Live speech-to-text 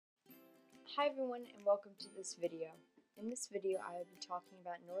Hi everyone and welcome to this video. In this video I will be talking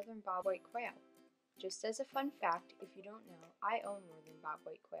about northern bobwhite quail. Just as a fun fact, if you don't know, I own northern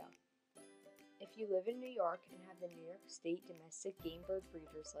bobwhite quail. If you live in New York and have the New York State Domestic Game Bird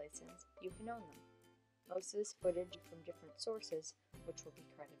Breeder's License, you can own them. Most of this footage is from different sources, which will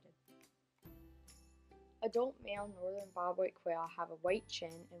be credited. Adult male northern bobwhite quail have a white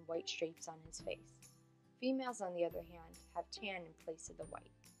chin and white stripes on his face. Females, on the other hand, have tan in place of the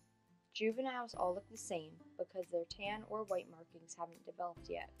white. Juveniles all look the same because their tan or white markings haven't developed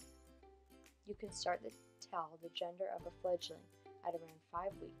yet. You can start to tell the gender of a fledgling at around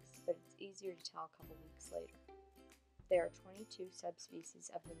 5 weeks, but it's easier to tell a couple weeks later. There are 22 subspecies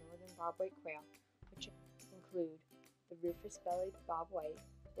of the northern bobwhite quail, which include the rufous-bellied bobwhite,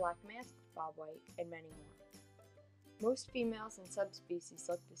 black-masked bobwhite, and many more. Most females and subspecies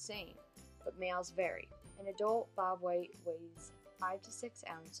look the same, but males vary. An adult bobwhite weighs 5 to 6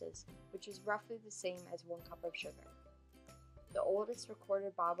 ounces, which is roughly the same as 1 cup of sugar. The oldest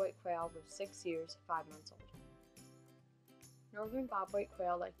recorded bobwhite quail was 6 years, 5 months old. Northern bobwhite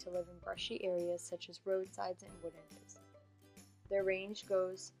quail like to live in brushy areas such as roadsides and wood edges. Their range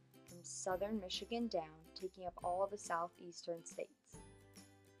goes from southern Michigan down, taking up all the southeastern states.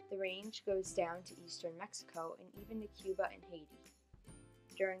 The range goes down to eastern Mexico and even to Cuba and Haiti.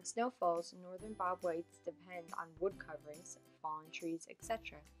 During snowfalls, northern bobwhites depend on wood coverings, fallen trees,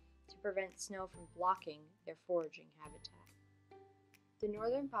 etc. to prevent snow from blocking their foraging habitat. The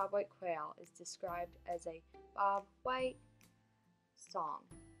northern bobwhite quail is described as a bobwhite song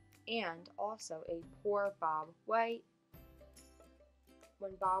and also a poor bobwhite.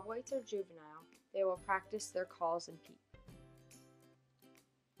 When bobwhites are juvenile, they will practice their calls and peep.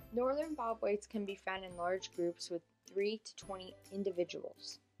 Northern bobwhites can be found in large groups with 3 to 20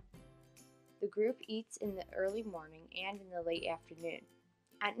 individuals. The group eats in the early morning and in the late afternoon.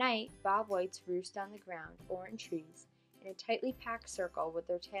 At night, bobwhites roost on the ground or in trees in a tightly packed circle with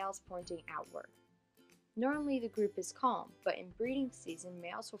their tails pointing outward. Normally the group is calm, but in breeding season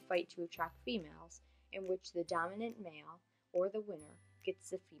males will fight to attract females, in which the dominant male, or the winner,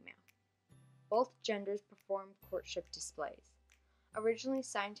 gets the female. Both genders perform courtship displays. Originally,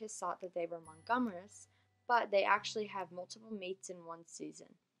 scientists thought that they were monogamous, but they actually have multiple mates in one season.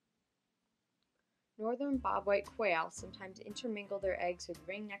 Northern bobwhite quail sometimes intermingle their eggs with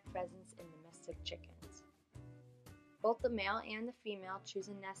ring-necked pheasants and domestic chickens. Both the male and the female choose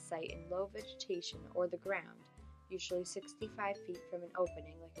a nest site in low vegetation or the ground, usually 65 feet from an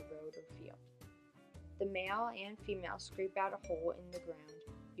opening like a road or field. The male and female scrape out a hole in the ground,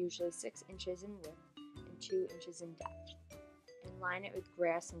 usually 6 inches in width and 2 inches in depth, and line it with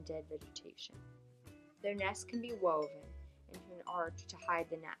grass and dead vegetation. Their nest can be woven into an arch to hide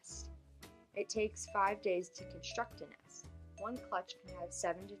the nest. It takes 5 days to construct a nest. One clutch can have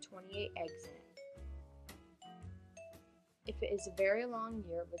 7 to 28 eggs in it. If it is a very long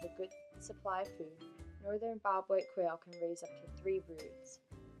year with a good supply of food, northern bobwhite quail can raise up to 3 broods.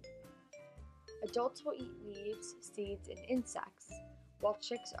 Adults will eat leaves, seeds, and insects, while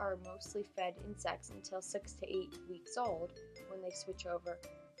chicks are mostly fed insects until 6 to 8 weeks old when they switch over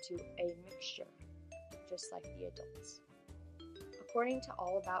to a mixture, just like the adults. According to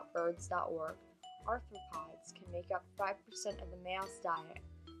allaboutbirds.org, arthropods can make up 5% of the male's diet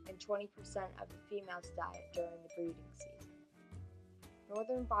and 20% of the female's diet during the breeding season.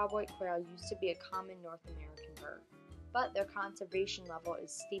 Northern bobwhite quail used to be a common North American bird, but their conservation level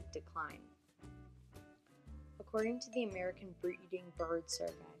is steep decline. According to the American Breeding Bird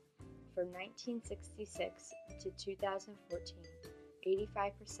Survey, from 1966 to 2014,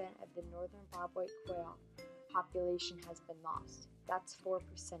 85% of the northern bobwhite quail population has been lost. That's 4%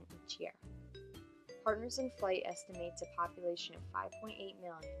 each year. Partners in Flight estimates a population of 5.8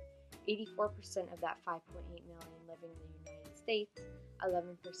 million, 84% of that 5.8 million living in the United States,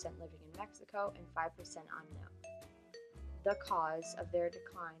 11% living in Mexico, and 5% unknown. The cause of their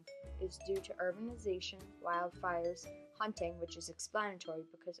decline is due to urbanization, wildfires, hunting, which is explanatory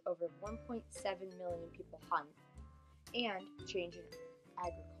because over 1.7 million people hunt, and change in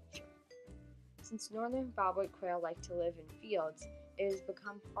agriculture. Since northern bobwhite quail like to live in fields, it has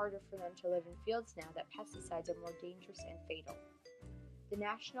become harder for them to live in fields now that pesticides are more dangerous and fatal. The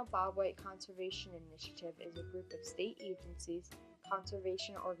National Bobwhite Conservation Initiative is a group of state agencies,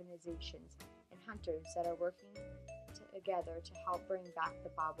 conservation organizations, and hunters that are working together to help bring back the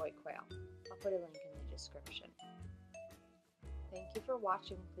bobwhite quail. I'll put a link in the description. Thank you for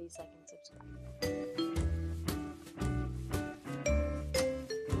watching. Please like and subscribe.